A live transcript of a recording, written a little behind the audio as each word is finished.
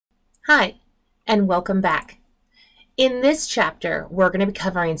Hi, and welcome back. In this chapter, we're going to be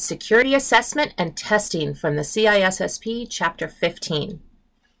covering security assessment and testing from the CISSP Chapter 15.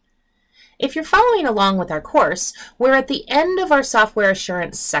 If you're following along with our course, we're at the end of our software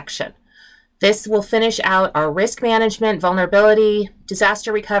assurance section. This will finish out our risk management, vulnerability,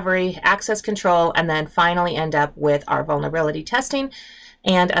 disaster recovery, access control, and then finally end up with our vulnerability testing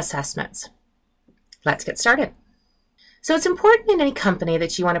and assessments. Let's get started. So it's important in any company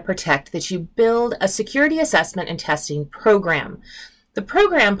that you want to protect that you build a security assessment and testing program. The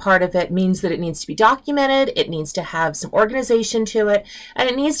program part of it means that it needs to be documented, it needs to have some organization to it, and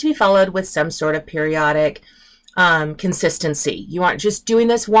it needs to be followed with some sort of periodic consistency. You aren't just doing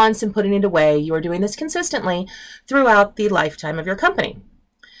this once and putting it away. You are doing this consistently throughout the lifetime of your company.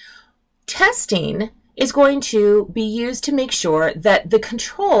 Testing is going to be used to make sure that the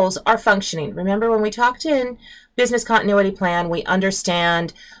controls are functioning. Remember when we talked in business continuity plan, we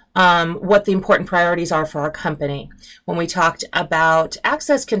understand what the important priorities are for our company. When we talked about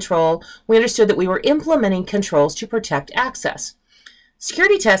access control, we understood that we were implementing controls to protect access.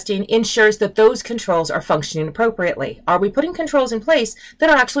 Security testing ensures that those controls are functioning appropriately. Are we putting controls in place that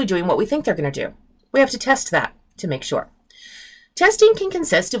are actually doing what we think they're going to do? We have to test that to make sure. Testing can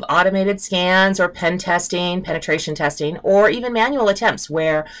consist of automated scans or pen testing, penetration testing, or even manual attempts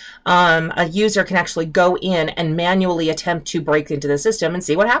where a user can actually go in and manually attempt to break into the system and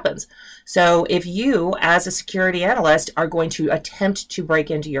see what happens. So if you, as a security analyst, are going to attempt to break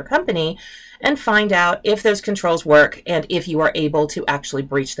into your company and find out if those controls work and if you are able to actually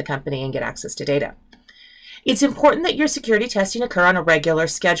breach the company and get access to data. It's important that your security testing occur on a regular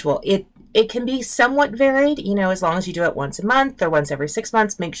schedule. It can be somewhat varied, as long as you do it once a month or once every 6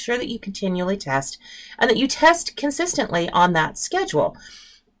 months. Make sure that you continually test and that you test consistently on that schedule.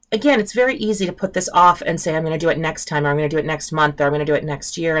 Again, it's very easy to put this off and say, I'm going to do it next time, or I'm going to do it next month, or I'm going to do it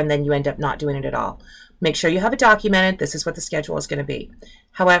next year, and then you end up not doing it at all. Make sure you have it documented. This is what the schedule is going to be.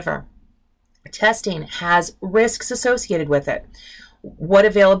 However, testing has risks associated with it. What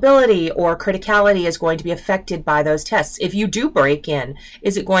availability or criticality is going to be affected by those tests? If you do break in,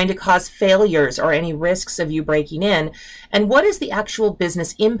 is it going to cause failures or any risks of you breaking in? And what is the actual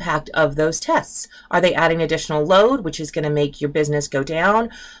business impact of those tests? Are they adding additional load, which is going to make your business go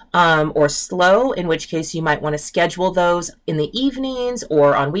down or slow, in which case you might want to schedule those in the evenings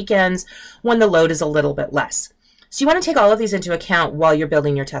or on weekends when the load is a little bit less. So you want to take all of these into account while you're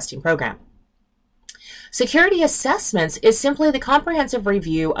building your testing program. Security assessments is simply the comprehensive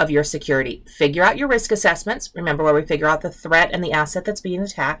review of your security. Figure out your risk assessments. Remember where we figure out the threat and the asset that's being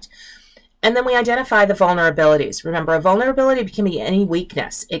attacked. And then we identify the vulnerabilities. Remember, a vulnerability can be any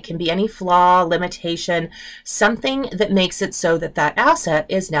weakness. It can be any flaw, limitation, something that makes it so that that asset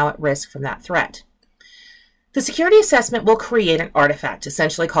is now at risk from that threat. The security assessment will create an artifact,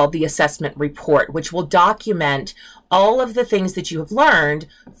 essentially called the assessment report, which will document all of the things that you have learned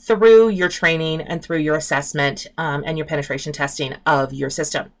through your training and through your assessment and your penetration testing of your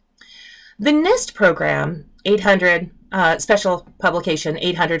system. The NIST program, Special Publication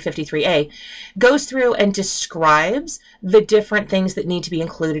 853A, goes through and describes the different things that need to be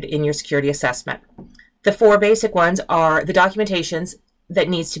included in your security assessment. The four basic ones are the documentations that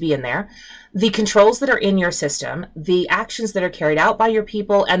needs to be in there, the controls that are in your system, the actions that are carried out by your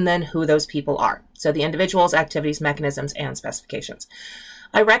people, and then who those people are. So the individuals, activities, mechanisms, and specifications.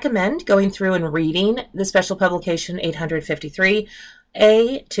 I recommend going through and reading the Special Publication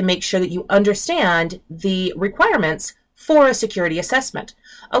 853A to make sure that you understand the requirements for a security assessment.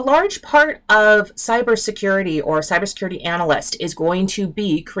 A large part of cybersecurity or cybersecurity analyst is going to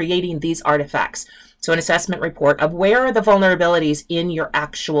be creating these artifacts. So an assessment report of where are the vulnerabilities in your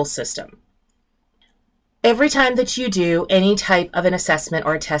actual system. Every time that you do any type of an assessment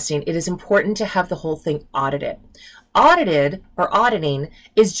or a testing, it is important to have the whole thing audited. Audited or auditing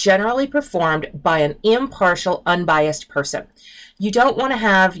is generally performed by an impartial, unbiased person. You don't want to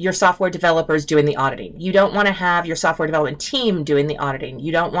have your software developers doing the auditing. You don't want to have your software development team doing the auditing.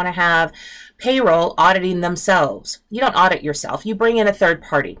 You don't want to have payroll auditing themselves. You don't audit yourself. You bring in a third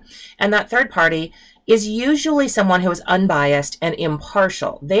party. And that third party is usually someone who is unbiased and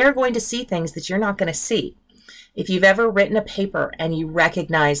impartial. They are going to see things that you're not going to see. If you've ever written a paper and you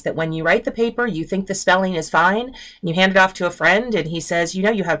recognize that when you write the paper, you think the spelling is fine, and you hand it off to a friend and he says,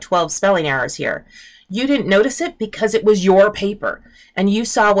 you have 12 spelling errors here. You didn't notice it because it was your paper and you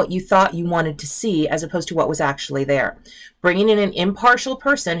saw what you thought you wanted to see as opposed to what was actually there. Bringing in an impartial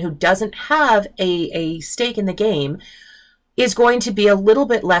person who doesn't have a stake in the game is going to be a little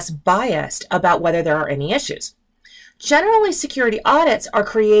bit less biased about whether there are any issues. Generally, security audits are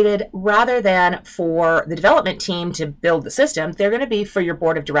created rather than for the development team to build the system. They're going to be for your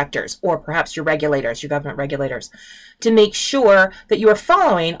board of directors or perhaps your regulators, your government regulators, to make sure that you are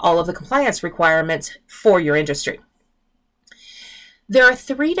following all of the compliance requirements for your industry. There are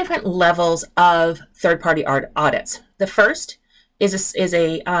 3 different levels of third-party audits. The first is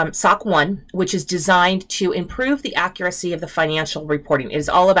a SOC 1, which is designed to improve the accuracy of the financial reporting. It is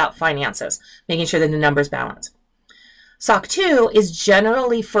all about finances, making sure that the numbers balance. SOC 2 is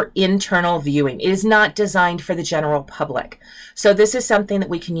generally for internal viewing. It is not designed for the general public. So this is something that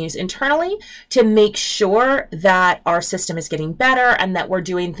we can use internally to make sure that our system is getting better and that we're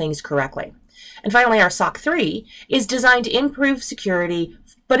doing things correctly. And finally, our SOC 3 is designed to improve security,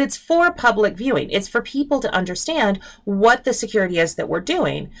 but it's for public viewing. It's for people to understand what the security is that we're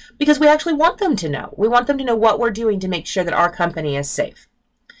doing, because we actually want them to know. We want them to know what we're doing to make sure that our company is safe.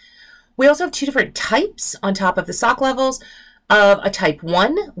 We also have 2 different types on top of the SOC levels of a type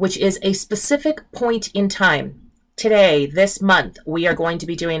 1, which is a specific point in time. Today, this month, we are going to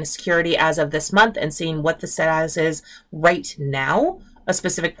be doing security as of this month and seeing what the status is right now, a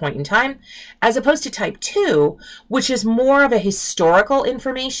specific point in time, as opposed to type 2, which is more of a historical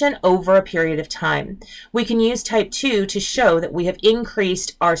information over a period of time. We can use type 2 to show that we have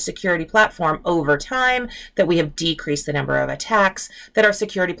increased our security platform over time, that we have decreased the number of attacks, that our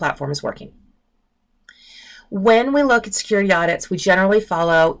security platform is working. When we look at security audits, we generally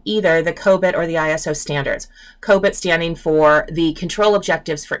follow either the COBIT or the ISO standards. COBIT standing for the Control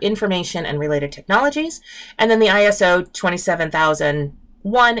Objectives for Information and Related Technologies, and then the ISO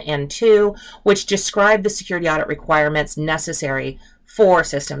 27001 and 2, which describe the security audit requirements necessary for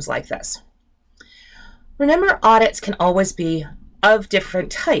systems like this. Remember, audits can always be of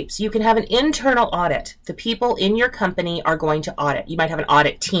different types. You can have an internal audit. The people in your company are going to audit. You might have an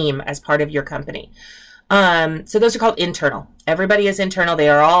audit team as part of your company. So those are called internal. Everybody is internal. They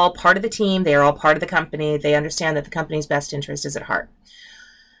are all part of the team. They are all part of the company. They understand that the company's best interest is at heart.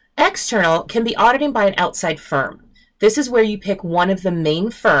 External can be audited by an outside firm. This is where you pick one of the main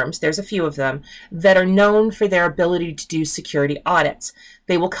firms, there's a few of them, that are known for their ability to do security audits.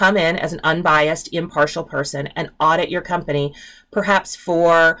 They will come in as an unbiased, impartial person and audit your company, perhaps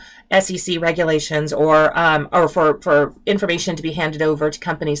for SEC regulations or for information to be handed over to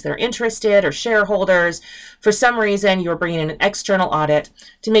companies that are interested or shareholders. For some reason, you're bringing in an external audit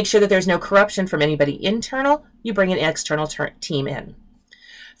to make sure that there's no corruption from anybody internal. You bring an external team in.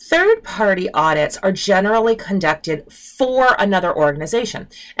 Third-party audits are generally conducted for another organization.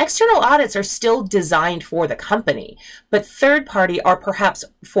 External audits are still designed for the company, but third-party are perhaps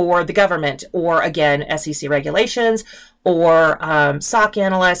for the government or, again, SEC regulations or SOC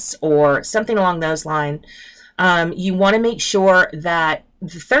analysts or something along those lines. You want to make sure that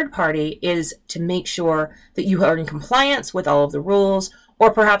the third party is to make sure that you are in compliance with all of the rules,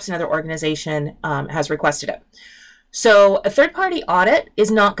 or perhaps another organization has requested it. So a third-party audit is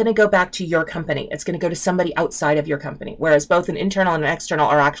not going to go back to your company. It's going to go to somebody outside of your company, whereas both an internal and an external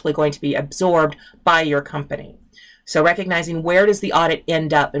are actually going to be absorbed by your company. So recognizing where does the audit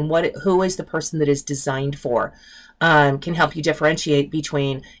end up and who is the person that is designed for can help you differentiate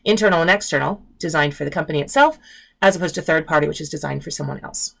between internal and external, designed for the company itself, as opposed to third-party, which is designed for someone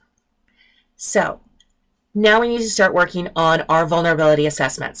else. So now we need to start working on our vulnerability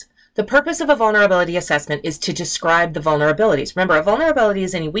assessments. The purpose of a vulnerability assessment is to describe the vulnerabilities. Remember, a vulnerability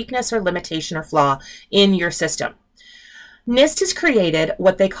is any weakness or limitation or flaw in your system. NIST has created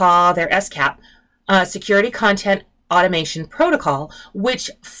what they call their SCAP, Security Content Automation Protocol,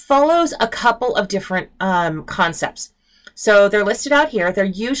 which follows a couple of different concepts. So they're listed out here. They're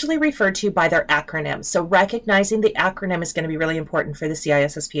usually referred to by their acronyms. So recognizing the acronym is going to be really important for the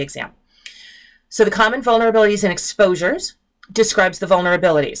CISSP exam. So the common vulnerabilities and exposures describes the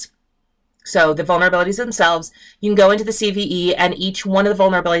vulnerabilities. So the vulnerabilities themselves, you can go into the CVE and each one of the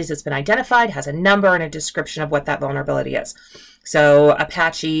vulnerabilities that's been identified has a number and a description of what that vulnerability is. So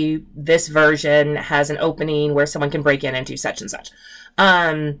Apache, this version has an opening where someone can break in and do such and such.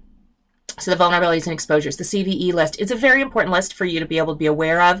 So the vulnerabilities and exposures, the CVE list is a very important list for you to be able to be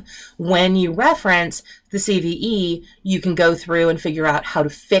aware of. When you reference the CVE, you can go through and figure out how to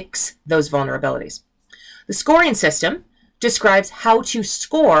fix those vulnerabilities. The scoring system describes how to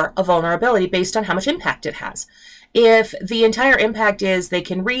score a vulnerability based on how much impact it has. If the entire impact is they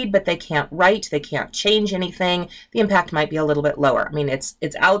can read, but they can't write, they can't change anything, the impact might be a little bit lower. I mean, it's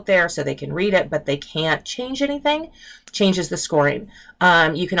out there so they can read it, but they can't change anything, changes the scoring.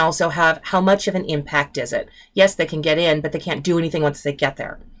 You can also have how much of an impact is it? Yes, they can get in, but they can't do anything once they get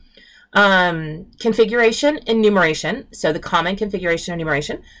there. Configuration enumeration. So the common configuration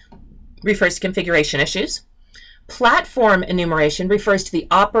enumeration refers to configuration issues. Platform enumeration refers to the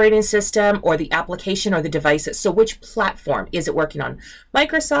operating system or the application or the devices. So which platform? Is it working on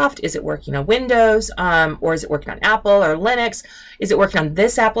Microsoft? Is it working on Windows? Or is it working on Apple or Linux? Is it working on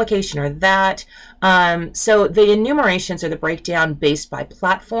this application or that? So the enumerations or the breakdown based by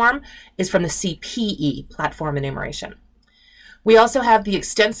platform is from the CPE, platform enumeration. We also have the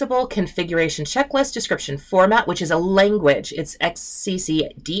extensible configuration checklist description format, which is a language. It's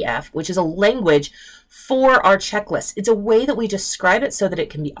XCCDF, which is a language for our checklist. It's a way that we describe it so that it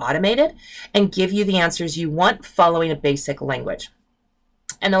can be automated and give you the answers you want following a basic language.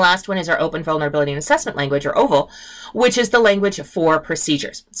 And the last one is our Open Vulnerability and Assessment language, or OVAL, which is the language for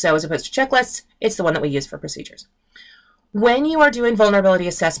procedures. So as opposed to checklists, it's the one that we use for procedures. When you are doing vulnerability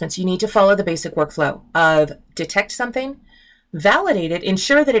assessments, you need to follow the basic workflow of detect something, validate it,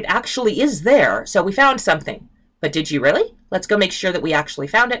 ensure that it actually is there. So we found something, but did you really? Let's go make sure that we actually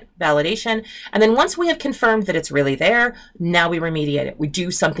found it, validation. And then once we have confirmed that it's really there, now we remediate it. We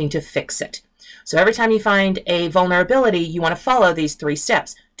do something to fix it. So every time you find a vulnerability, you want to follow these 3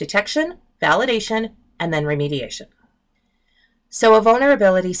 steps: detection, validation, and then remediation. So a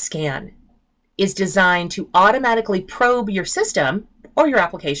vulnerability scan is designed to automatically probe your system or your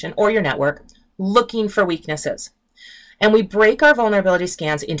application or your network looking for weaknesses. And we break our vulnerability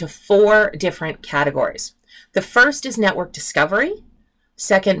scans into 4 different categories. The first is network discovery,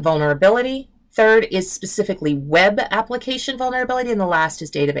 second, vulnerability, third is specifically web application vulnerability, and the last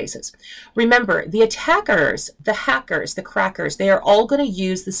is databases. Remember, the attackers, the hackers, the crackers, they are all going to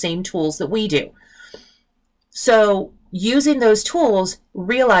use the same tools that we do. So using those tools,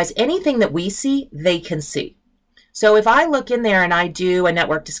 realize anything that we see, they can see. So if I look in there and I do a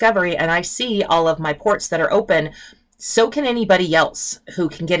network discovery and I see all of my ports that are open, so can anybody else who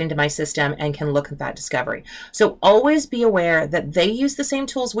can get into my system and can look at that discovery. So always be aware that they use the same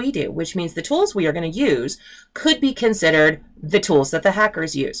tools we do, which means the tools we are going to use could be considered the tools that the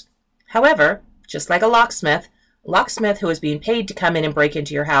hackers use. However, just like a locksmith who is being paid to come in and break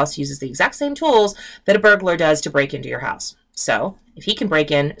into your house uses the exact same tools that a burglar does to break into your house. So if he can break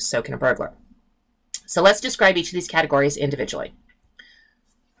in, so can a burglar. So let's describe each of these categories individually.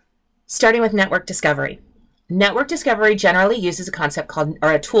 Starting with network discovery. Network discovery generally uses a concept called,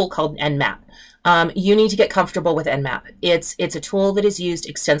 or a tool called NMap. You need to get comfortable with NMap. It's a tool that is used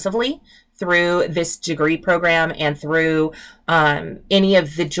extensively through this degree program and through any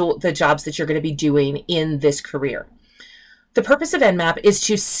of the jobs that you're going to be doing in this career. The purpose of NMap is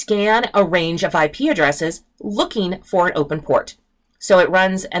to scan a range of IP addresses looking for an open port. So it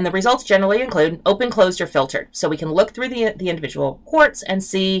runs, and the results generally include open, closed, or filtered. So we can look through the individual ports and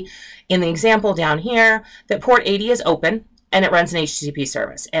see in the example down here that port 80 is open and it runs an HTTP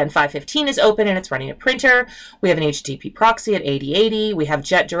service. And 515 is open and it's running a printer. We have an HTTP proxy at 8080. We have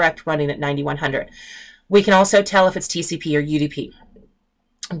Jet Direct running at 9100. We can also tell if it's TCP or UDP.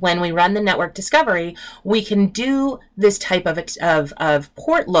 When we run the network discovery, we can do this type of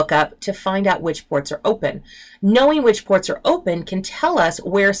port lookup to find out which ports are open. Knowing which ports are open can tell us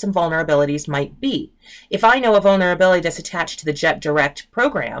where some vulnerabilities might be. If I know a vulnerability that's attached to the Jet Direct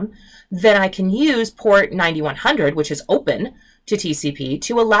program, then I can use port 9100, which is open to TCP,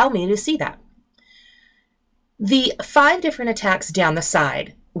 to allow me to see that. The 5 different attacks down the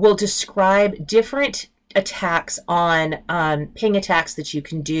side will describe different attacks on ping attacks that you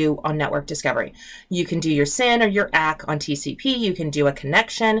can do on network discovery. You can do your SYN or your ACK on TCP, you can do a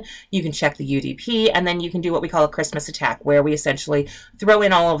connection, you can check the UDP, and then you can do what we call a Christmas attack, where we essentially throw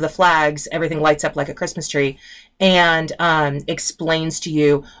in all of the flags, everything lights up like a Christmas tree, and explains to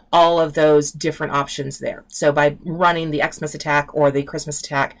you all of those different options there. So by running the Xmas attack or the Christmas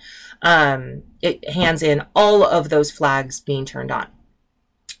attack, it hands in all of those flags being turned on.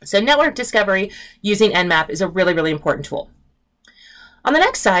 So network discovery using NMap is a really, really important tool. On the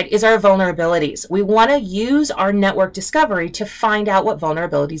next side is our vulnerabilities. We want to use our network discovery to find out what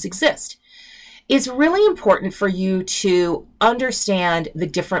vulnerabilities exist. It's really important for you to understand the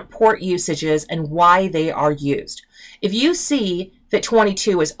different port usages and why they are used. If you see that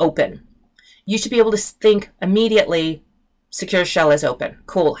 22 is open, you should be able to think immediately, secure shell is open.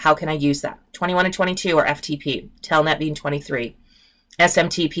 Cool, how can I use that? 21 and 22 are FTP, Telnet being 23.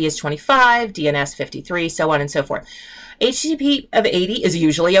 SMTP is 25, DNS 53, so on and so forth. HTTP of 80 is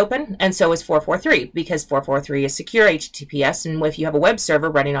usually open, and so is 443, because 443 is secure HTTPS, and if you have a web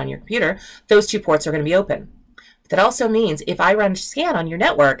server running on your computer, those 2 ports are going to be open. That also means if I run a scan on your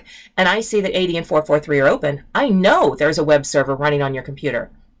network and I see that 80 and 443 are open, I know there's a web server running on your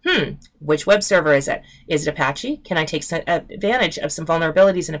computer. Which web server is it? Is it Apache? Can I take advantage of some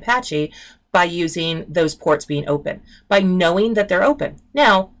vulnerabilities in Apache by using those ports being open, by knowing that they're open?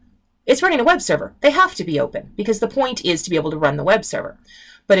 Now, It's running a web server. They have to be open because the point is to be able to run the web server.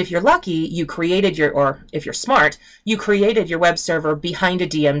 But if you're lucky, you created or if you're smart, you created your web server behind a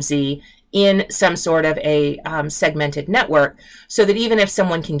DMZ in some sort of a segmented network so that even if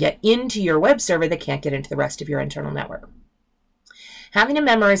someone can get into your web server, they can't get into the rest of your internal network. Having a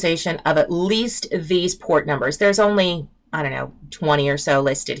memorization of at least these port numbers, there's only, I don't know, 20 or so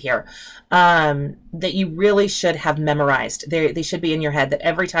listed here, that you really should have memorized. They should be in your head that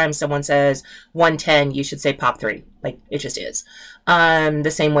every time someone says 110, you should say POP3. Like, it just is. The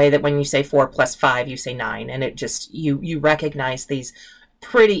same way that when you say 4 plus 5, you say 9. And it just, you recognize these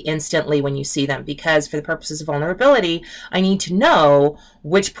pretty instantly when you see them, because for the purposes of vulnerability, I need to know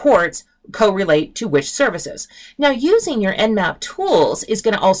which ports correlate to which services. Now, using your NMap tools is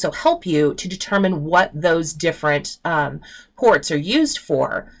going to also help you to determine what those different ports are used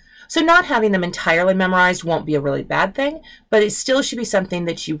for. So not having them entirely memorized won't be a really bad thing, but it still should be something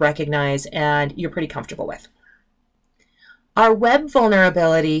that you recognize and you're pretty comfortable with. Our web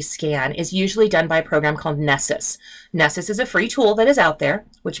vulnerability scan is usually done by a program called Nessus. Nessus is a free tool that is out there,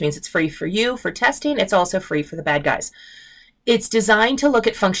 which means it's free for you for testing. It's also free for the bad guys. It's designed to look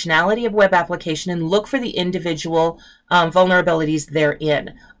at functionality of web application and look for the individual vulnerabilities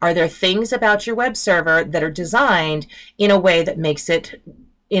therein. Are there things about your web server that are designed in a way that makes it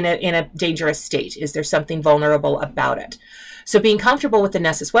in a dangerous state? Is there something vulnerable about it? So being comfortable with the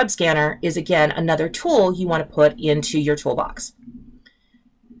Nessus web scanner is, again, another tool you want to put into your toolbox.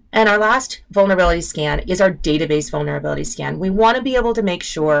 And our last vulnerability scan is our database vulnerability scan. We want to be able to make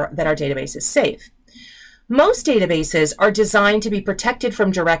sure that our database is safe. Most databases are designed to be protected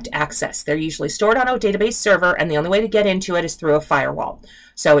from direct access. They're usually stored on a database server, and the only way to get into it is through a firewall.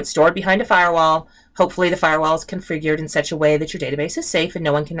 So it's stored behind a firewall. Hopefully the firewall is configured in such a way that your database is safe and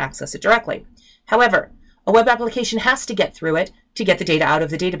no one can access it directly. However, a web application has to get through it to get the data out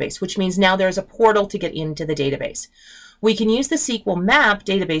of the database, which means now there's a portal to get into the database. We can use the SQLMap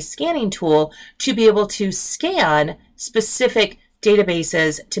database scanning tool to be able to scan specific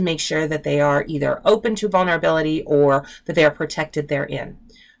databases to make sure that they are either open to vulnerability or that they are protected therein.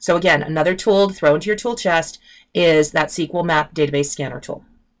 So again, another tool to throw into your tool chest is that SQLMap database scanner tool.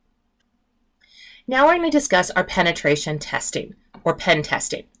 Now we're going to discuss our penetration testing, or pen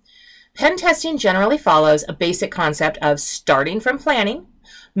testing. Pen testing generally follows a basic concept of starting from planning,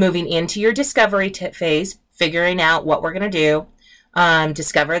 moving into your discovery phase, figuring out what we're going to do,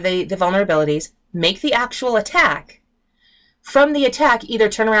 discover the vulnerabilities, make the actual attack. From the attack, either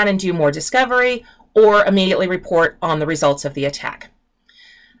turn around and do more discovery or immediately report on the results of the attack.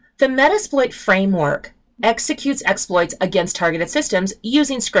 The Metasploit framework executes exploits against targeted systems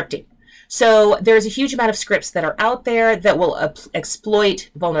using scripting. So there's a huge amount of scripts that are out there that will exploit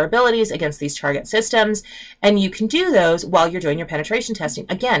vulnerabilities against these target systems, and you can do those while you're doing your penetration testing.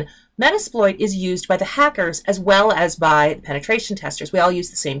 Again, Metasploit is used by the hackers as well as by the penetration testers. We all use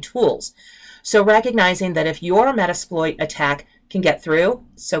the same tools. So recognizing that if your Metasploit attack can get through,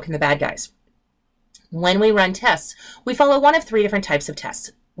 so can the bad guys. When we run tests, we follow one of 3 different types of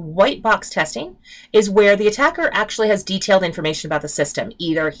tests. White box testing is where the attacker actually has detailed information about the system.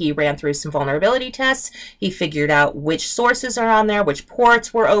 Either he ran through some vulnerability tests, he figured out which sources are on there, which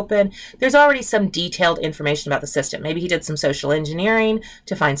ports were open. There's already some detailed information about the system. Maybe he did some social engineering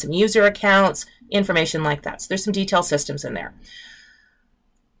to find some user accounts, information like that. So there's some detailed systems in there.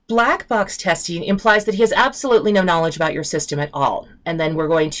 Black box testing implies that he has absolutely no knowledge about your system at all. And then we're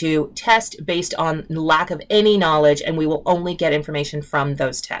going to test based on lack of any knowledge, and we will only get information from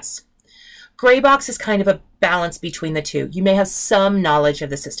those tests. Gray box is kind of a balance between the two. You may have some knowledge of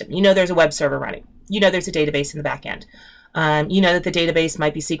the system. You know there's a web server running. You know there's a database in the back end. You know that the database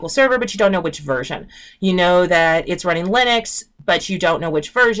might be SQL Server, but you don't know which version. You know that it's running Linux, but you don't know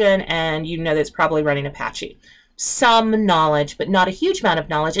which version, and you know that it's probably running Apache. Some knowledge, but not a huge amount of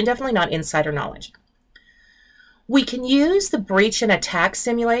knowledge, and definitely not insider knowledge. We can use the breach and attack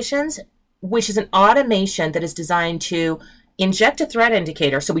simulations, which is an automation that is designed to inject a threat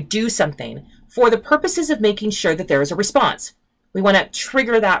indicator, so we do something, for the purposes of making sure that there is a response. We want to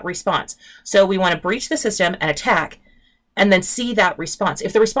trigger that response. So we want to breach the system and attack, and then see that response.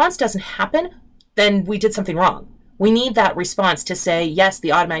 If the response doesn't happen, then we did something wrong. We need that response to say, yes,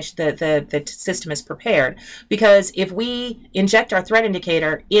 the automation, the system is prepared. Because if we inject our threat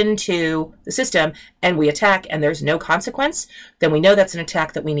indicator into the system and we attack and there's no consequence, then we know that's an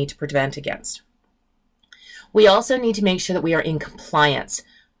attack that we need to prevent against. We also need to make sure that we are in compliance.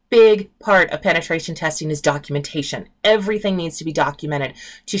 Big part of penetration testing is documentation. Everything needs to be documented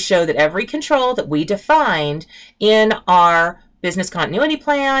to show that every control that we defined in our business continuity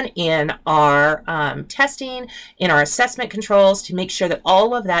plan, in our testing, in our assessment controls, to make sure that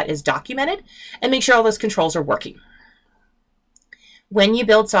all of that is documented and make sure all those controls are working. When you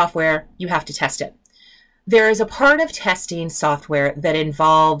build software, you have to test it. There is a part of testing software that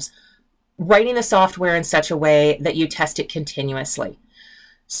involves writing the software in such a way that you test it continuously.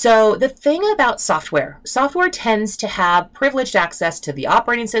 So the thing about software tends to have privileged access to the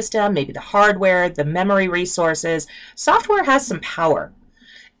operating system, maybe the hardware, the memory resources. Software has some power.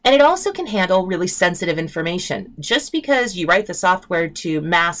 And it also can handle really sensitive information. Just because you write the software to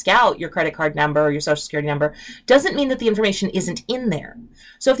mask out your credit card number or your social security number doesn't mean that the information isn't in there.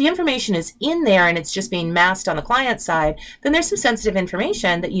 So if the information is in there and it's just being masked on the client side, then there's some sensitive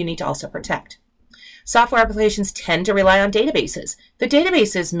information that you need to also protect. Software applications tend to rely on databases. The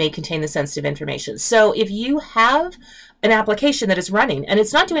databases may contain the sensitive information. So if you have an application that is running and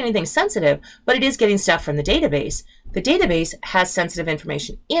it's not doing anything sensitive, but it is getting stuff from the database has sensitive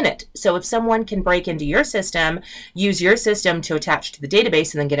information in it. So if someone can break into your system, use your system to attach to the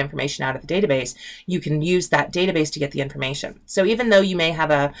database and then get information out of the database, you can use that database to get the information. So even though you may have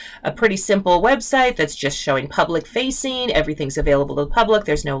a pretty simple website that's just showing public facing, everything's available to the public,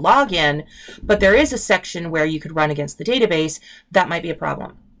 there's no login, but there is a section where you could run against the database, that might be a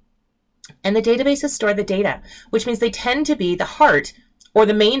problem. And the databases store the data, which means they tend to be the heart or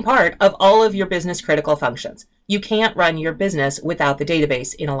the main part of all of your business critical functions. You can't run your business without the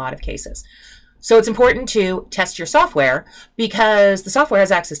database in a lot of cases. So it's important to test your software because the software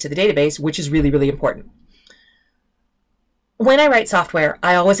has access to the database, which is really, really important. When I write software,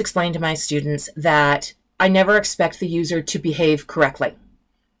 I always explain to my students that I never expect the user to behave correctly.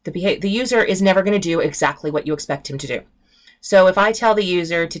 The user is never going to do exactly what you expect him to do. So if I tell the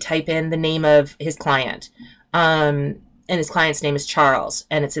user to type in the name of his client, and his client's name is Charles,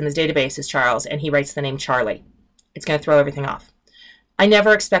 and it's in the database as Charles, and he writes the name Charlie, it's going to throw everything off. I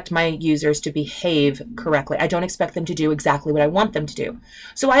never expect my users to behave correctly. I don't expect them to do exactly what I want them to do.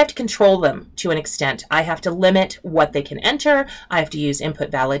 So I have to control them to an extent. I have to limit what they can enter. I have to use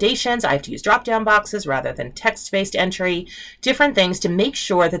input validations. I have to use drop-down boxes rather than text-based entry, different things to make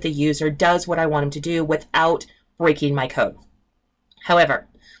sure that the user does what I want him to do without breaking my code. However,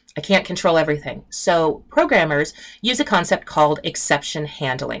 I can't control everything. So programmers use a concept called exception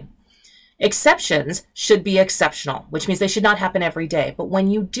handling. Exceptions should be exceptional, which means they should not happen every day. But when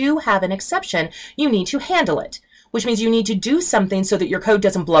you do have an exception, you need to handle it, which means you need to do something so that your code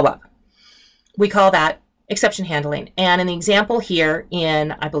doesn't blow up. We call that exception handling. And in the example here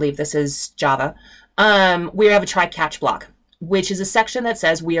in, I believe this is Java, we have a try-catch block, which is a section that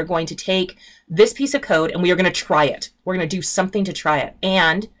says we are going to take this piece of code and we are going to try it. We're going to do something to try it.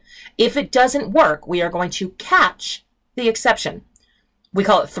 And if it doesn't work, we are going to catch the exception. We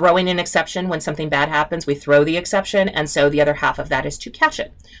call it throwing an exception. When something bad happens, we throw the exception, and so the other half of that is to catch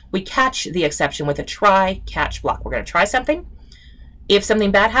it. We catch the exception with a try-catch block. We're going to try something. If something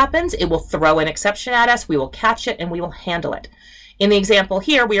bad happens, it will throw an exception at us. We will catch it, and we will handle it. In the example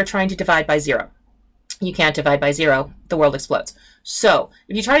here, we are trying to divide by 0. You can't divide by 0. The world explodes. So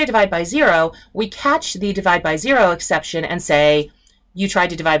if you try to divide by 0, we catch the divide by 0 exception and say, you tried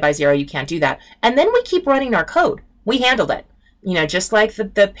to divide by 0, you can't do that. And then we keep running our code. We handled it. You know, just like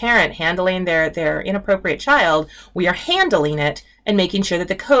the parent handling their inappropriate child, we are handling it and making sure that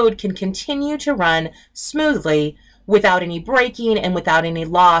the code can continue to run smoothly without any breaking and without any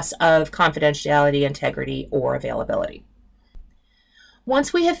loss of confidentiality, integrity, or availability.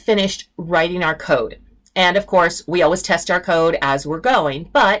 Once we have finished writing our code, and of course, we always test our code as we're going,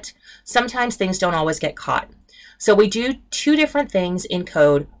 but sometimes things don't always get caught. So we do two different things in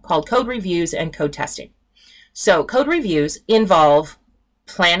code called code reviews and code testing. So code reviews involve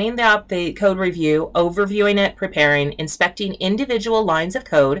planning the code review, overviewing it, preparing, inspecting individual lines of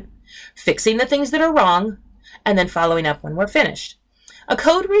code, fixing the things that are wrong, and then following up when we're finished. A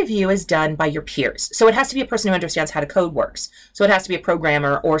code review is done by your peers. So it has to be a person who understands how the code works. So it has to be a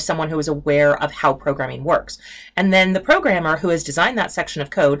programmer or someone who is aware of how programming works. And then the programmer who has designed that section of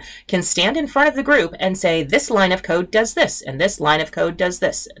code can stand in front of the group and say, this line of code does this, and this line of code does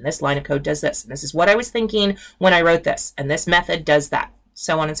this, and this line of code does this, and this is what I was thinking when I wrote this, and this method does that,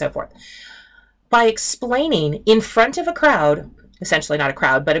 so on and so forth. By explaining in front of a crowd, essentially not a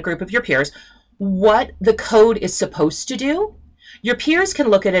crowd, but a group of your peers, what the code is supposed to do, your peers can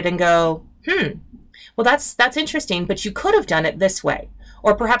look at it and go, well, that's interesting, but you could have done it this way.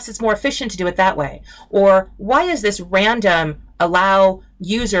 Or perhaps it's more efficient to do it that way. Or why is this random allow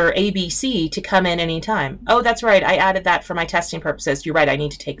user ABC to come in anytime? Oh, that's right, I added that for my testing purposes. You're right, I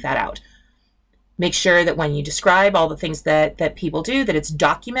need to take that out. Make sure that when you describe all the things that people do, that it's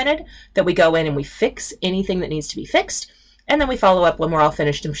documented, that we go in and we fix anything that needs to be fixed, and then we follow up when we're all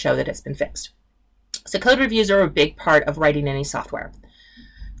finished and show that it's been fixed. So code reviews are a big part of writing any software.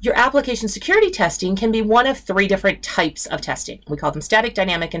 Your application security testing can be one of 3 different types of testing. We call them static,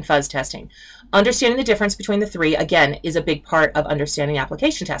 dynamic, and fuzz testing. Understanding the difference between the 3, again, is a big part of understanding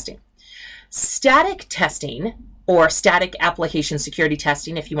application testing. Static testing, or static application security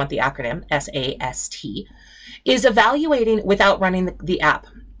testing, if you want the acronym, SAST, is evaluating without running the app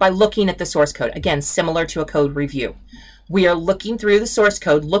by looking at the source code. Again, similar to a code review. We are looking through the source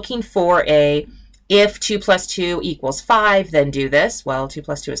code, looking for a if 2 + 2 = 5, then do this. Well, 2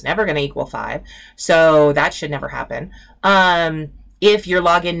 + 2 is never going to equal 5, so that should never happen. If your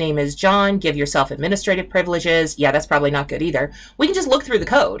login name is John, give yourself administrative privileges. Yeah, that's probably not good either. We can just look through the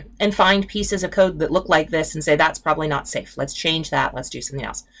code and find pieces of code that look like this and say, that's probably not safe. Let's change that. Let's do something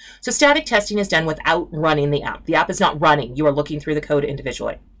else. So static testing is done without running the app. The app is not running. You are looking through the code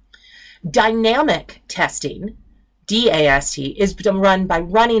individually. Dynamic testing, DAST, is run by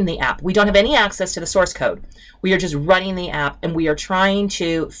running the app. We don't have any access to the source code. We are just running the app, and we are trying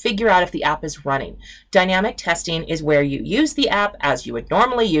to figure out if the app is running. Dynamic testing is where you use the app as you would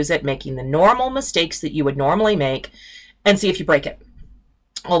normally use it, making the normal mistakes that you would normally make, and see if you break it.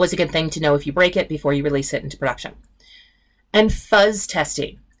 Always a good thing to know if you break it before you release it into production. And fuzz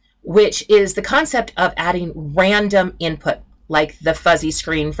testing, which is the concept of adding random input, like the fuzzy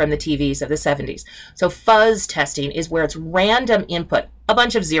screen from the TVs of the 70s. So fuzz testing is where it's random input, a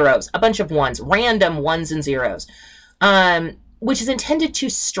bunch of zeros, a bunch of ones, random ones and zeros, which is intended to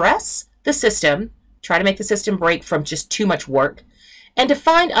stress the system, try to make the system break from just too much work, and to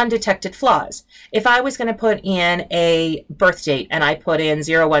find undetected flaws. If I was going to put in a birth date and I put in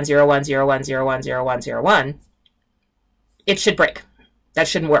 010101010101, it should break. That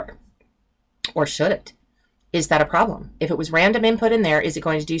shouldn't work. Or should it? Is that a problem? If it was random input in there, is it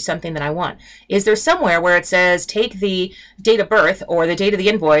going to do something that I want? Is there somewhere where it says take the date of birth or the date of the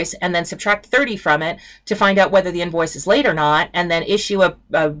invoice and then subtract 30 from it to find out whether the invoice is late or not, and then issue a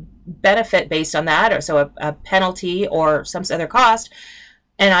benefit based on that, or so a penalty or some other cost,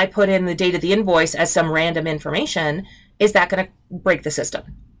 and I put in the date of the invoice as some random information? Is that going to break the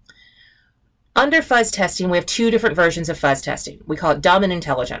system? Under fuzz testing, we have 2 different versions of fuzz testing. We call it dumb and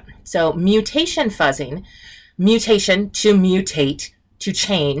intelligent. So mutation fuzzing, mutation, to mutate, to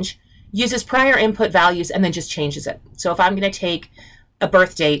change, uses prior input values and then just changes it. So if I'm going to take a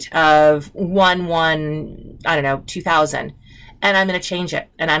birth date of 1/1, 2000, and I'm going to change it,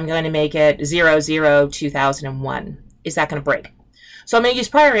 and I'm going to make it 00/2001, is that going to break? So I'm going to use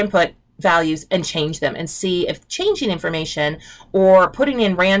prior input values and change them and see if changing information or putting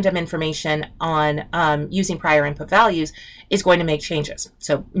in random information on using prior input values is going to make changes.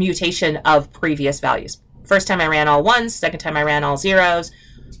 So mutation of previous values. First time I ran all ones, second time I ran all zeros.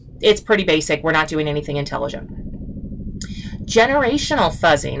 It's pretty basic. We're not doing anything intelligent. Generational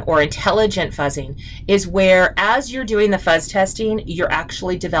fuzzing or intelligent fuzzing is where, as you're doing the fuzz testing, you're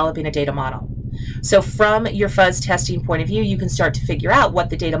actually developing a data model. So from your fuzz testing point of view, you can start to figure out what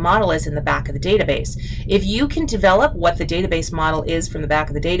the data model is in the back of the database. If you can develop what the database model is from the back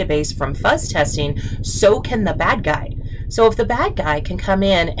of the database from fuzz testing, so can the bad guy. So if the bad guy can come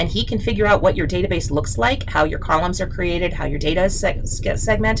in and he can figure out what your database looks like, how your columns are created, how your data is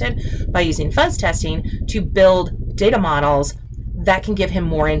segmented by using fuzz testing to build data models, that can give him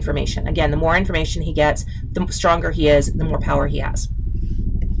more information. Again, the more information he gets, the stronger he is, the more power he has.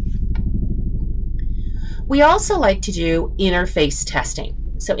 We also like to do interface testing.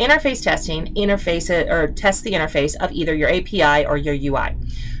 So interface testing, test the interface of either your API or your UI.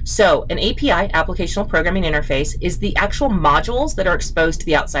 So an API, applicational programming interface, is the actual modules that are exposed to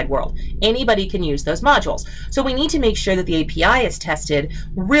the outside world. Anybody can use those modules. So we need to make sure that the API is tested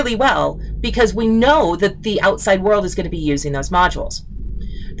really well because we know that the outside world is going to be using those modules.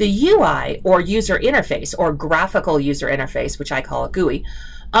 The UI, or user interface, or graphical user interface, which I call a GUI,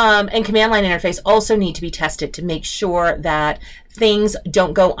 and command line interface also need to be tested to make sure that things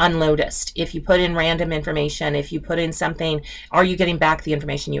don't go unnoticed. If you put in random information, if you put in something, are you getting back the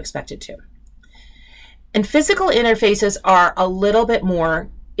information you expected to? And physical interfaces are a little bit more,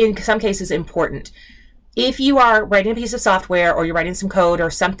 in some cases, important. If you are writing a piece of software or you're writing some code or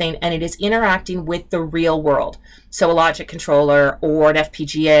something and it is interacting with the real world, so a logic controller or an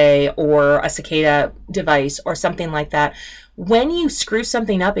FPGA or a cicada device or something like that, when you screw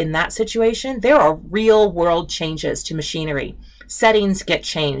something up in that situation, there are real world changes to machinery. Settings get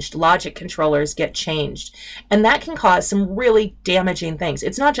changed, logic controllers get changed, and that can cause some really damaging things.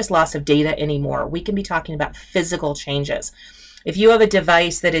 It's not just loss of data anymore. We can be talking about physical changes. If you have a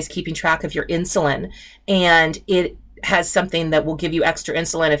device that is keeping track of your insulin and it has something that will give you extra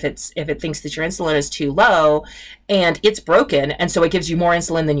insulin if it thinks that your insulin is too low and it's broken, and so it gives you more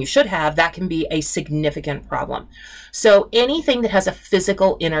insulin than you should have, that can be a significant problem. So anything that has a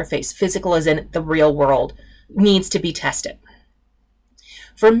physical interface, physical as in the real world, needs to be tested.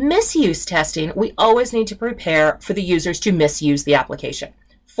 For misuse testing, we always need to prepare for the users to misuse the application.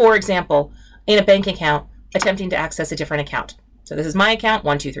 For example, in a bank account, attempting to access a different account. So this is my account,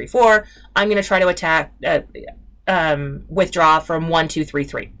 1234. I'm going to try to withdraw from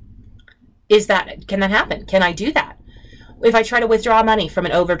 1233. Can that happen? Can I do that? If I try to withdraw money from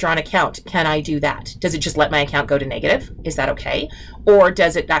an overdrawn account, can I do that? Does it just let my account go to negative? Is that okay? Or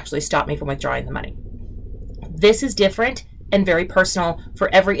does it actually stop me from withdrawing the money? This is different and very personal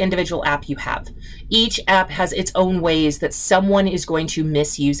for every individual app you have. Each app has its own ways that someone is going to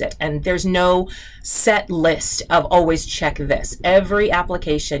misuse it, and there's no set list of always check this. Every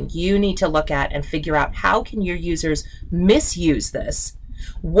application you need to look at and figure out, how can your users misuse this?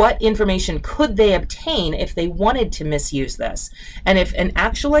 What information could they obtain if they wanted to misuse this? And if an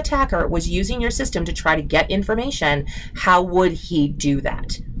actual attacker was using your system to try to get information, how would he do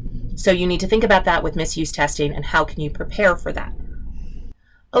that? So you need to think about that with misuse testing, and how can you prepare for that?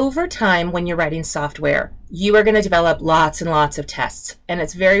 Over time, when you're writing software, you are going to develop lots and lots of tests, and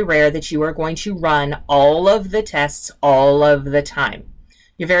it's very rare that you are going to run all of the tests all of the time.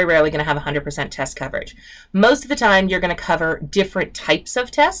 You're very rarely going to have 100% test coverage. Most of the time, you're going to cover different types of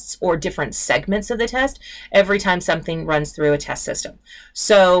tests or different segments of the test every time something runs through a test system.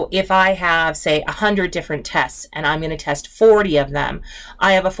 So if I have, say, 100 different tests and I'm going to test 40 of them,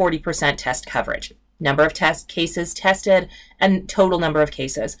 I have a 40% test coverage. Number of test cases tested and total number of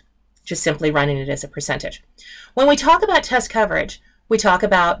cases, just simply running it as a percentage. When we talk about test coverage, we talk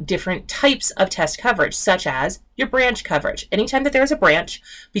about different types of test coverage, such as your branch coverage. Anytime that there is a branch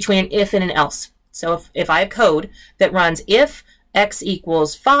between an if and an else. So if I have code that runs if x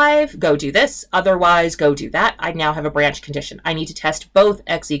equals 5, go do this, otherwise go do that, I now have a branch condition. I need to test both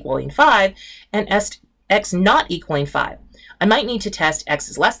x equaling 5 and x not equaling 5. I might need to test x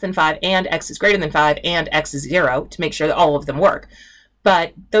is less than 5 and x is greater than 5 and x is 0 to make sure that all of them work.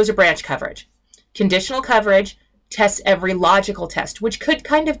 But those are branch coverage. Conditional coverage tests every logical test, which could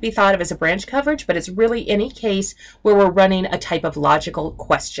kind of be thought of as a branch coverage, but it's really any case where we're running a type of logical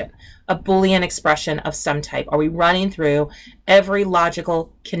question, a Boolean expression of some type. Are we running through every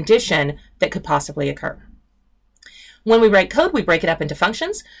logical condition that could possibly occur? When we write code, we break it up into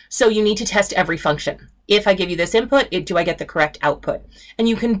functions, so you need to test every function. If I give you this input, do I get the correct output? And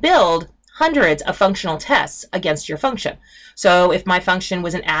you can build hundreds of functional tests against your function. So if my function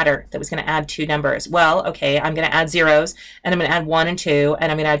was an adder that was going to add 2 numbers, well, okay, I'm going to add zeros, and I'm going to add 1 and 2,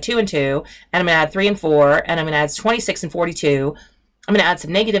 and I'm going to add 2 and 2, and I'm going to add 3 and 4, and I'm going to add 26 and 42. I'm going to add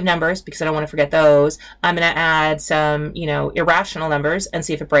some negative numbers because I don't want to forget those. I'm going to add some, irrational numbers and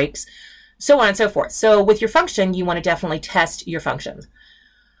see if it breaks, so on and so forth. So with your function, you want to definitely test your functions.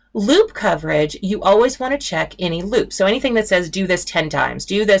 Loop coverage, you always want to check any loop. So anything that says do this 10 times,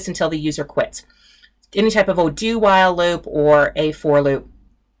 do this until the user quits. Any type of a do while loop or a for loop,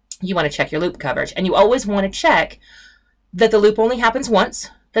 you want to check your loop coverage. And you always want to check that the loop only happens once,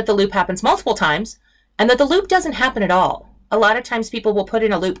 that the loop happens multiple times, and that the loop doesn't happen at all. A lot of times people will put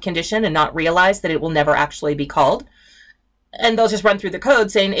in a loop condition and not realize that it will never actually be called. And they'll just run through the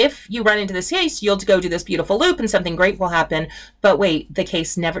code saying, if you run into this case, you'll go do this beautiful loop and something great will happen. But wait, the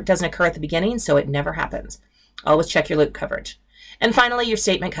case doesn't occur at the beginning, so it never happens. Always check your loop coverage. And finally, your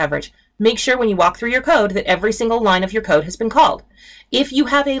statement coverage. Make sure when you walk through your code that every single line of your code has been called. If you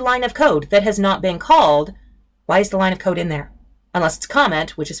have a line of code that has not been called, why is the line of code in there? Unless it's a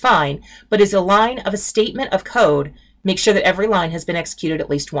comment, which is fine, but is a line of a statement of code, make sure that every line has been executed at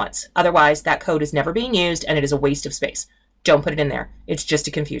least once. Otherwise, that code is never being used and it is a waste of space. Don't put it in there. It's just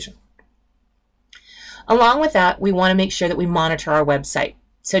a confusion. Along with that, we want to make sure that we monitor our website.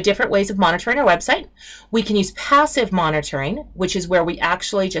 So different ways of monitoring our website. We can use passive monitoring, which is where we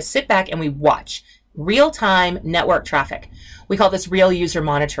actually just sit back and we watch real-time network traffic. We call this real user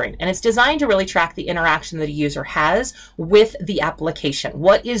monitoring, and it's designed to really track the interaction that a user has with the application.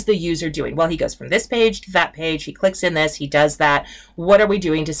 What is the user doing? Well, he goes from this page to that page, he clicks in this, he does that. What are we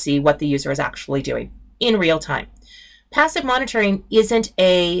doing to see what the user is actually doing in real time? Passive monitoring isn't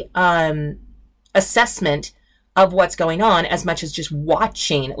a assessment of what's going on as much as just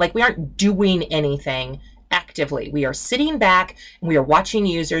watching. Like, we aren't doing anything actively. We are sitting back and we are watching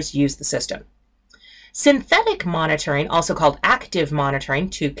users use the system. Synthetic monitoring, also called active monitoring,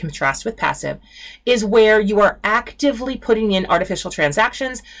 to contrast with passive, is where you are actively putting in artificial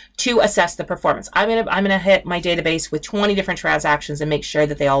transactions to assess the performance. I'm gonna hit my database with 20 different transactions and make sure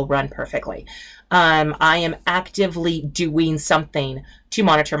that they all run perfectly. I am actively doing something to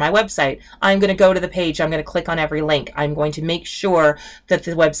monitor my website. I'm going to go to the page. I'm going to click on every link. I'm going to make sure that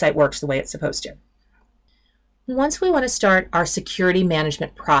the website works the way it's supposed to. Once we want to start our security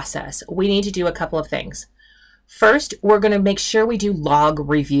management process, we need to do a couple of things. First, we're going to make sure we do log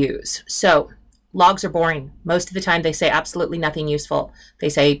reviews. So logs are boring. Most of the time they say absolutely nothing useful. They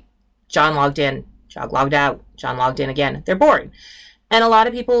say, John logged in, John logged out, John logged in again. They're boring. And a lot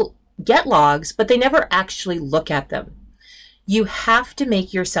of people get logs, but they never actually look at them. You have to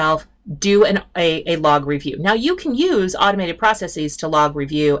make yourself do a log review. Now, you can use automated processes to log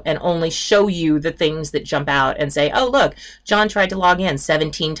review and only show you the things that jump out and say, oh, look, John tried to log in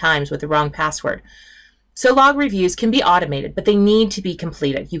 17 times with the wrong password. So log reviews can be automated, but they need to be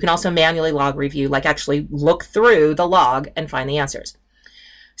completed. You can also manually log review, like actually look through the log and find the answers.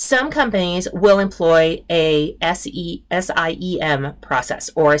 Some companies will employ a SIEM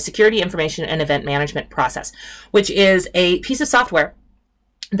process, or a Security Information and Event Management process, which is a piece of software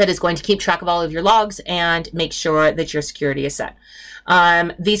that is going to keep track of all of your logs and make sure that your security is set.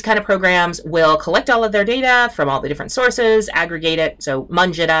 These kind of programs will collect all of their data from all the different sources, aggregate it, so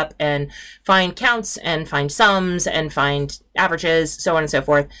munge it up, and find counts and find sums and find averages, so on and so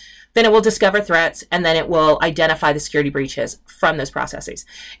forth. Then it will discover threats, and then it will identify the security breaches from those processes.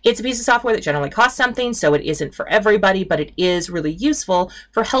 It's a piece of software that generally costs something, so it isn't for everybody, but it is really useful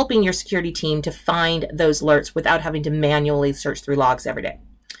for helping your security team to find those alerts without having to manually search through logs every day.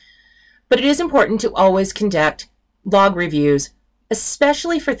 But it is important to always conduct log reviews,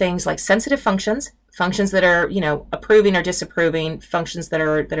 especially for things like sensitive functions, functions that are, approving or disapproving, functions that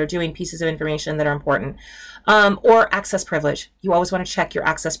are doing pieces of information that are important, or access privilege. You always want to check your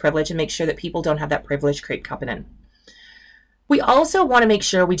access privilege and make sure that people don't have that privilege creep coming in. We also want to make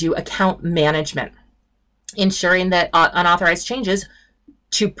sure we do account management, ensuring that unauthorized changes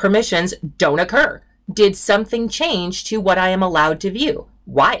to permissions don't occur. Did something change to what I am allowed to view?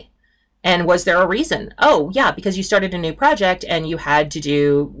 Why? And was there a reason? Oh, yeah, because you started a new project and you had to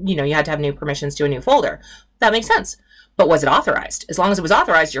do, you had to have new permissions to a new folder. That makes sense. But was it authorized? As long as it was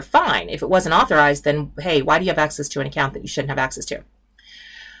authorized, you're fine. If it wasn't authorized, then, hey, why do you have access to an account that you shouldn't have access to?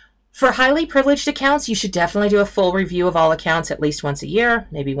 For highly privileged accounts, you should definitely do a full review of all accounts at least once a year,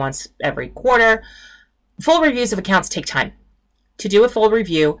 maybe once every quarter. Full reviews of accounts take time. To do a full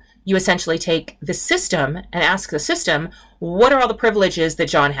review, you essentially take the system and ask the system, what are all the privileges that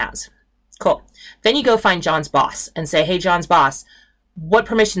John has? Cool. Then you go find John's boss and say, hey, John's boss, what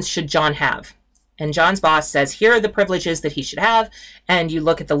permissions should John have? And John's boss says, here are the privileges that he should have. And you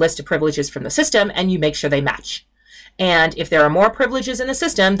look at the list of privileges from the system and you make sure they match. And if there are more privileges in the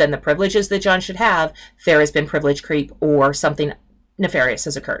system than the privileges that John should have, there has been privilege creep or something nefarious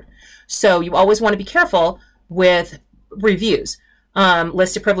has occurred. So you always want to be careful with reviews.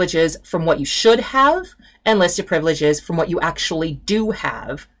 List of privileges from what you should have and list of privileges from what you actually do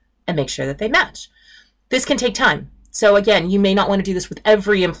have, and make sure that they match. This can take time. So again, you may not want to do this with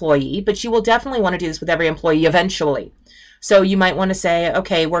every employee, but you will definitely want to do this with every employee eventually. So you might want to say,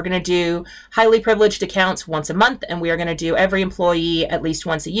 okay, we're going to do highly privileged accounts once a month, and we are going to do every employee at least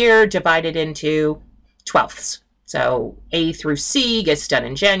once a year, divided into 12ths. So A through C gets done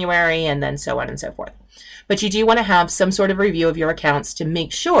in January, and then so on and so forth. But you do want to have some sort of review of your accounts to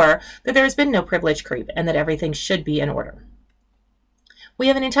make sure that there has been no privilege creep and that everything should be in order. We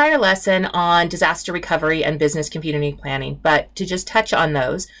have an entire lesson on disaster recovery and business continuity planning, but to just touch on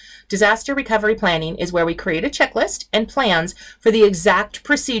those, disaster recovery planning is where we create a checklist and plans for the exact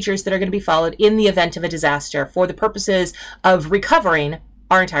procedures that are going to be followed in the event of a disaster for the purposes of recovering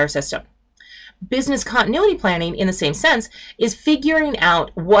our entire system. Business continuity planning, in the same sense, is figuring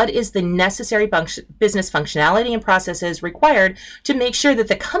out what is the necessary business functionality and processes required to make sure that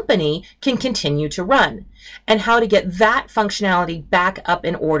the company can continue to run, and how to get that functionality back up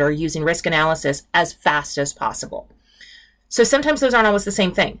in order using risk analysis as fast as possible. So sometimes those aren't always the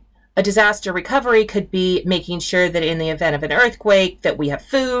same thing. A disaster recovery could be making sure that in the event of an earthquake that we have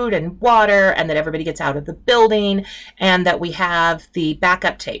food and water and that everybody gets out of the building and that we have the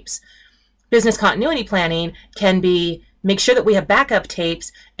backup tapes. Business continuity planning can be make sure that we have backup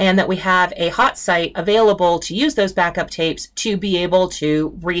tapes and that we have a hot site available to use those backup tapes to be able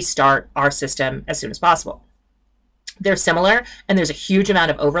to restart our system as soon as possible. They're similar and there's a huge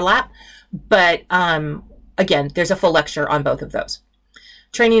amount of overlap, but again, there's a full lecture on both of those.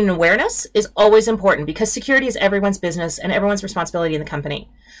 Training and awareness is always important because security is everyone's business and everyone's responsibility in the company.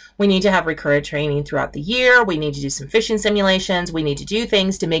 We need to have recurrent training throughout the year. We need to do some phishing simulations. We need to do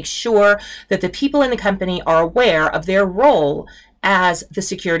things to make sure that the people in the company are aware of their role as the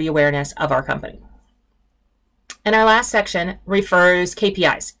security awareness of our company. And our last section refers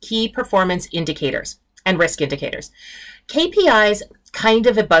KPIs, key performance indicators, and risk indicators. KPIs, kind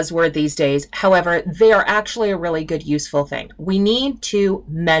of a buzzword these days. However, they are actually a really good, useful thing. We need to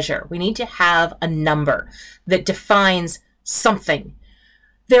measure. We need to have a number that defines something.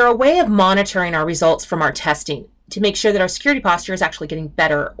 They're a way of monitoring our results from our testing to make sure that our security posture is actually getting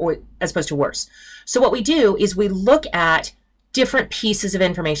better or as opposed to worse. So what we do is we look at different pieces of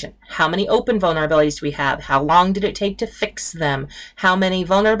information. How many open vulnerabilities do we have? How long did it take to fix them? How many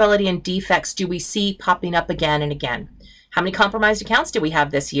vulnerability and defects do we see popping up again and again? How many compromised accounts do we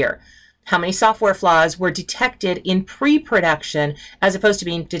have this year? How many software flaws were detected in pre-production as opposed to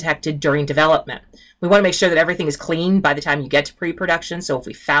being detected during development? We want to make sure that everything is clean by the time you get to pre-production. So if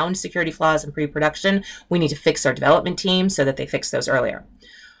we found security flaws in pre-production, we need to fix our development team so that they fix those earlier.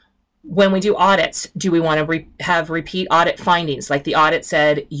 When we do audits, do we want to have repeat audit findings? Like the audit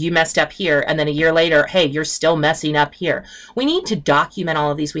said, you messed up here, and then a year later, hey, you're still messing up here. We need to document all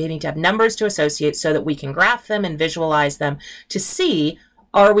of these. We need to have numbers to associate so that we can graph them and visualize them to see,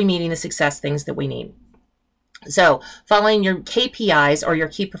 are we meeting the success things that we need? So following your KPIs or your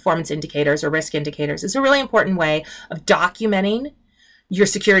key performance indicators or risk indicators is a really important way of documenting your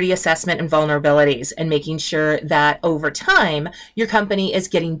security assessment and vulnerabilities and making sure that over time, your company is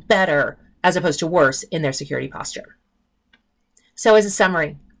getting better as opposed to worse in their security posture. So as a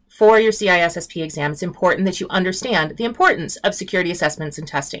summary, for your CISSP exam, it's important that you understand the importance of security assessments and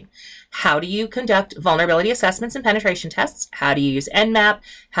testing. How do you conduct vulnerability assessments and penetration tests? How do you use NMap?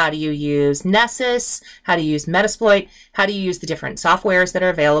 How do you use Nessus? How do you use Metasploit? How do you use the different softwares that are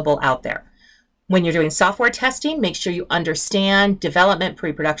available out there? When you're doing software testing, make sure you understand development,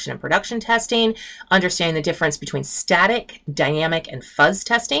 pre-production, and production testing, understand the difference between static, dynamic, and fuzz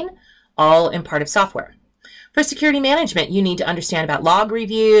testing, all in part of software. For security management, you need to understand about log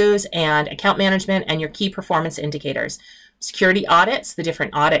reviews and account management and your key performance indicators. Security audits, the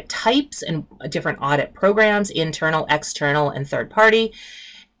different audit types and different audit programs, internal, external, and third party,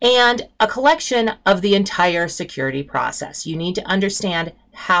 and a collection of the entire security process. You need to understand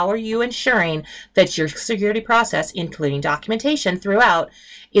how are you ensuring that your security process, including documentation throughout,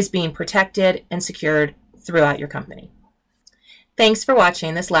 is being protected and secured throughout your company. Thanks for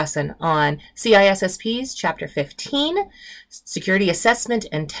watching this lesson on CISSP's Chapter 15, Security Assessment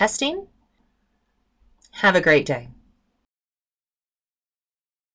and Testing. Have a great day.